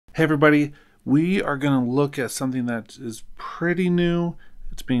Hey everybody, we are going to look at something that is pretty new.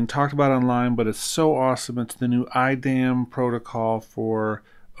 It's being talked about online, but it's so awesome. It's the new IDAM protocol for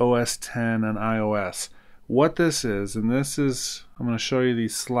OS 10 and iOS. What this is, and this is, I'm going to show you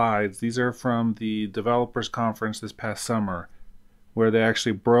these slides. These are from the developers conference this past summer, where they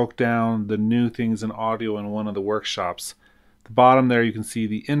actually broke down the new things in audio in one of the workshops. At the bottom there you can see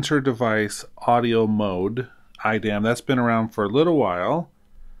the inter-device audio mode, IDAM. That's been around for a little while.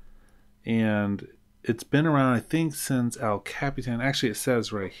 And it's been around, I think, since El Capitan. Actually, it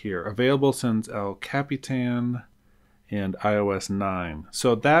says right here, available since El Capitan and iOS 9.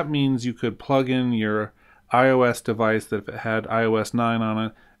 So that means you could plug in your iOS device that if it had iOS 9 on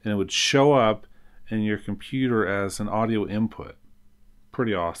it, and it would show up in your computer as an audio input.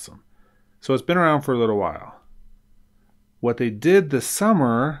 Pretty awesome. So it's been around for a little while. What they did this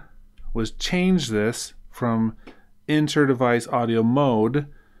summer was change this from inter-device audio mode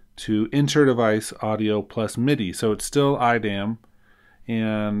to inter-device audio plus MIDI. So it's still IDAM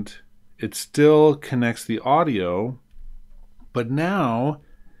and it still connects the audio, but now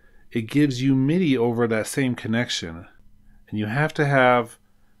it gives you MIDI over that same connection. And you have to have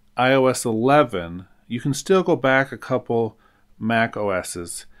iOS 11. You can still go back a couple Mac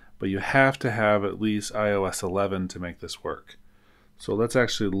OSs, but you have to have at least iOS 11 to make this work. So let's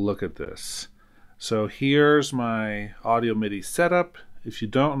actually look at this. So here's my audio MIDI setup. If you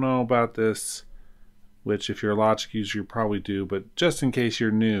don't know about this, which if you're a Logic user you probably do, but just in case you're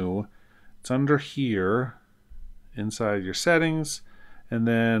new, it's under here inside your settings, and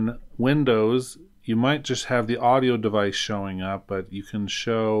then Windows, you might just have the audio device showing up, but you can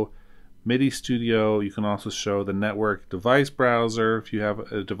show MIDI Studio. You can also show the network device browser if you have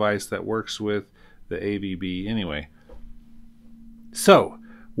a device that works with the AVB. Anyway, so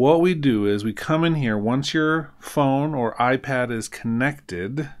what we do is we come in here once your phone or iPad is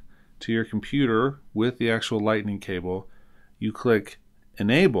connected to your computer with the actual lightning cable. You click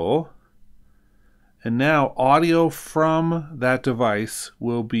enable, and now audio from that device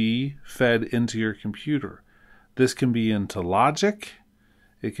will be fed into your computer. This can be into Logic,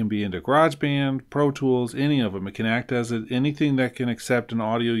 it can be into GarageBand, Pro Tools, any of them. It can act as anything that can accept an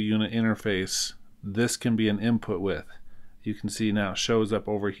audio unit interface. This can be an input with. You can see now it shows up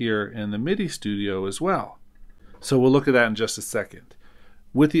over here in the MIDI Studio as well. So we'll look at that in just a second.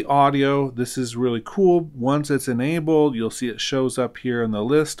 With the audio, this is really cool. Once it's enabled, you'll see it shows up here in the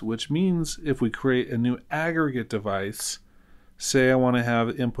list, which means if we create a new aggregate device, say I want to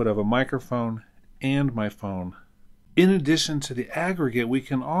have input of a microphone and my phone. In addition to the aggregate, we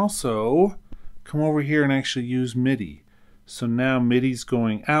can also come over here and actually use MIDI. So now MIDI's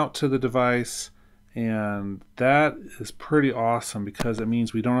going out to the device, and that is pretty awesome because it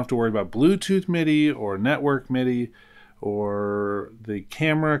means we don't have to worry about Bluetooth MIDI or network MIDI or the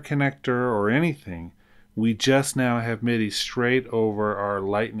camera connector or anything. We just now have MIDI straight over our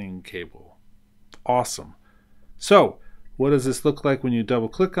lightning cable. Awesome. So what does this look like when you double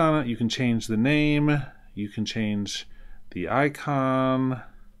click on it? You can change the name, you can change the icon.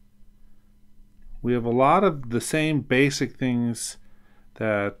 We have a lot of the same basic things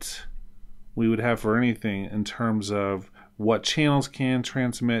that we would have for anything in terms of what channels can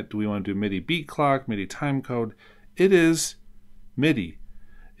transmit. Do we want to do MIDI beat clock, MIDI time code? It is MIDI.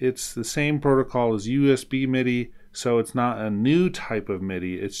 It's the same protocol as USB MIDI, so it's not a new type of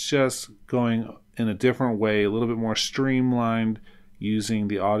MIDI. It's just going in a different way, a little bit more streamlined using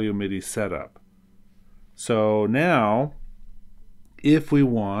the audio MIDI setup. So now, if we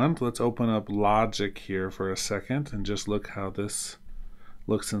want, let's open up Logic here for a second and just look how this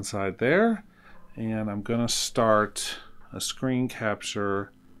looks inside there. And I'm going to start a screen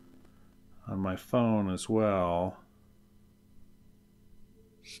capture on my phone as well.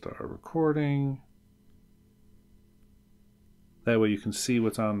 Start recording. That way you can see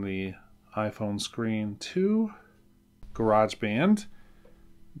what's on the iPhone screen too. GarageBand,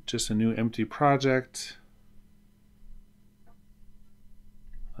 just a new empty project.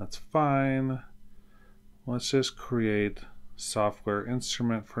 That's fine. Let's just create software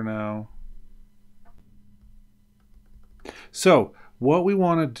instrument for now. So what we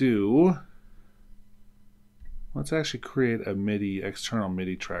want to do, let's actually create a MIDI, external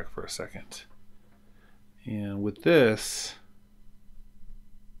MIDI track for a second. And with this,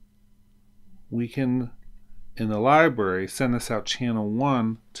 we can, in the library, send this out channel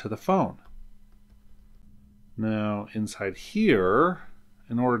 1 to the phone. Now inside here,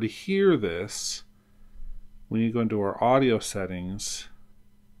 in order to hear this, we need to go into our audio settings.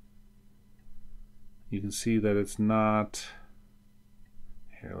 You can see that it's not,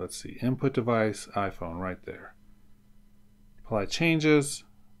 here, let's see, input device, iPhone, right there. Apply changes,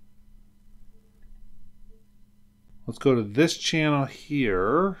 Let's go to this channel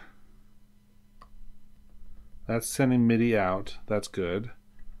here. That's sending MIDI out. That's good.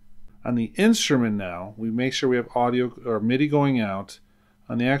 On the instrument now, we make sure we have audio or MIDI going out.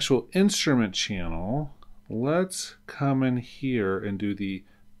 On the actual instrument channel, let's come in here and do the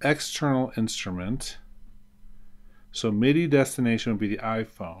external instrument. So MIDI destination would be the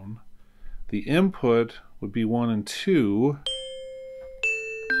iPhone. The input would be 1 and 2.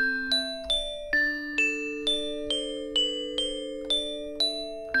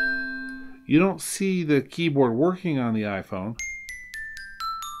 You don't see the keyboard working on the iPhone,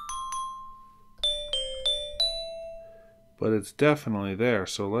 but it's definitely there.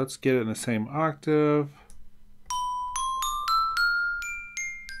 So let's get it in the same octave.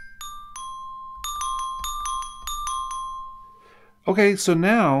 Okay, so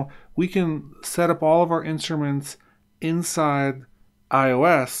now we can set up all of our instruments inside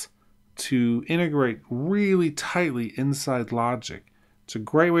iOS to integrate really tightly inside Logic. It's a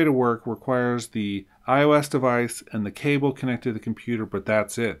great way to work. Requires the iOS device and the cable connected to the computer, but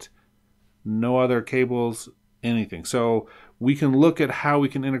that's it. No other cables, anything. So we can look at how we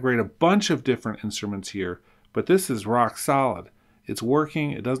can integrate a bunch of different instruments here, but this is rock solid. It's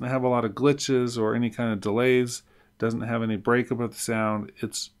working. It doesn't have a lot of glitches or any kind of delays. Doesn't have any breakup of the sound.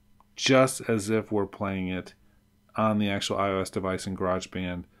 It's just as if we're playing it on the actual iOS device in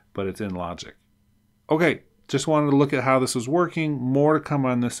GarageBand, but it's in Logic. Okay, just wanted to look at how this was working. More to come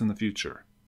on this in the future.